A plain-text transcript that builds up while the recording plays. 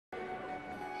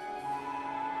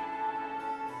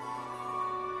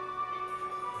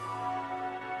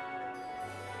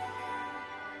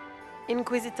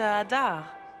Inquisitor Adar.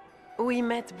 We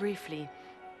met briefly.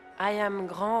 I am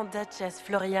Grand Duchess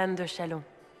Florianne de Chalon.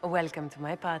 Welcome to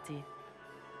my party.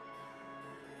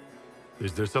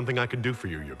 Is there something I can do for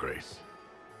you, Your Grace?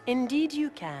 Indeed you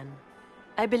can.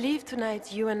 I believe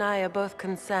tonight you and I are both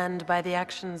concerned by the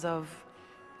actions of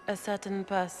a certain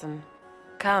person.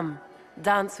 Come,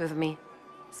 dance with me.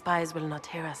 Spies will not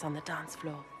hear us on the dance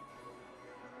floor.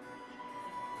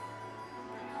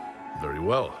 Very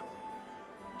well.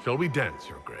 Shall we dance,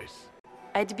 Your Grace?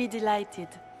 I'd be delighted.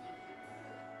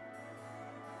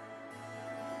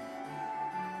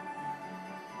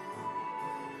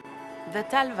 The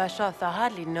Tal-Vashoth are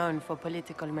hardly known for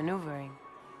political maneuvering.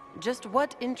 Just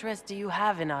what interest do you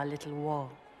have in our little war?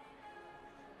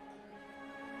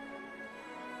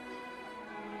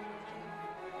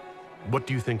 What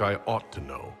do you think I ought to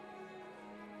know?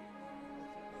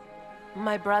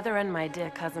 My brother and my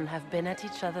dear cousin have been at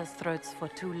each other's throats for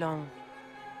too long.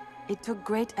 It took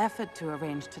great effort to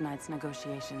arrange tonight's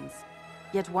negotiations.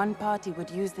 Yet one party would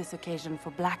use this occasion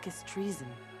for blackest treason.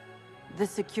 The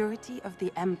security of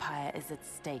the Empire is at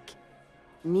stake.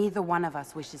 Neither one of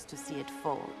us wishes to see it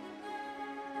fall.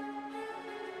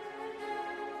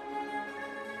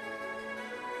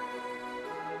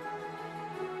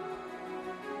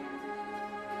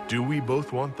 Do we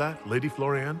both want that, Lady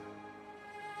Florianne?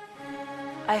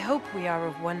 I hope we are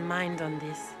of one mind on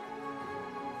this.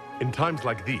 In times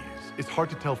like these, it's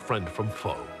hard to tell friend from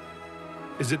foe.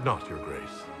 Is it not, Your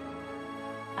Grace?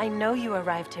 I know you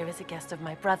arrived here as a guest of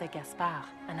my brother Gaspard,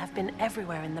 and have been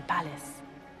everywhere in the palace.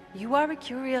 You are a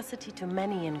curiosity to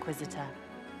many, Inquisitor,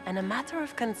 and a matter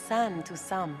of concern to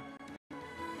some.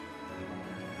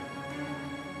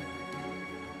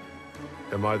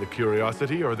 Am I the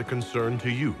curiosity or the concern to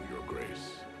you, Your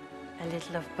Grace? A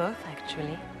little of both,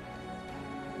 actually.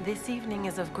 This evening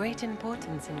is of great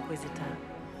importance, Inquisitor.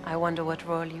 I wonder what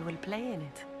role you will play in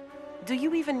it. Do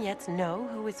you even yet know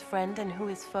who is friend and who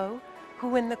is foe?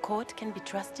 Who in the court can be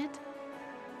trusted?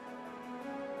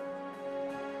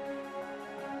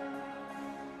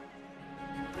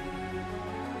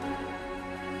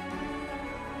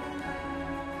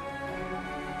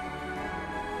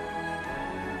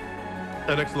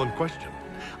 An excellent question.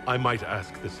 I might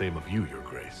ask the same of you, Your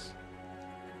Grace.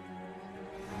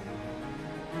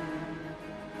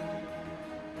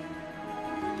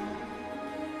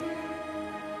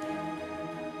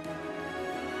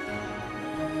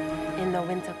 In the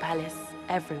Winter Palace,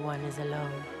 everyone is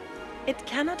alone. It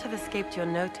cannot have escaped your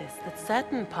notice that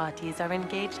certain parties are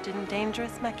engaged in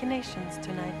dangerous machinations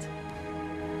tonight.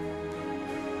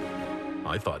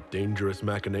 I thought dangerous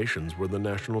machinations were the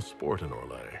national sport in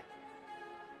Orlais.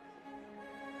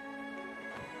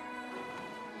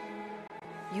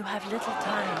 You have little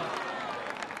time.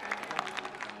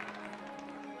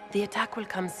 The attack will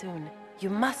come soon. You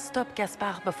must stop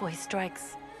Gaspard before he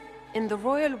strikes. In the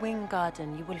Royal Wing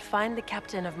Garden, you will find the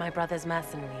captain of my brother's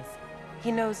mercenaries.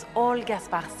 He knows all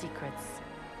Gaspard's secrets.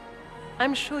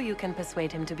 I'm sure you can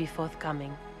persuade him to be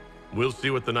forthcoming. We'll see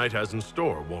what the night has in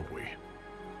store, won't we?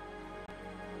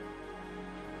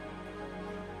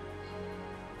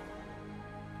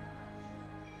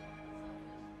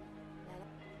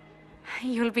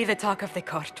 You'll be the talk of the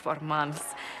court for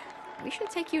months. We should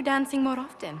take you dancing more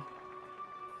often.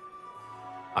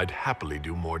 I'd happily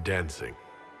do more dancing.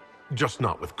 Just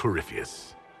not with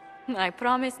Corypheus. I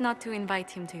promise not to invite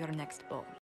him to your next ball.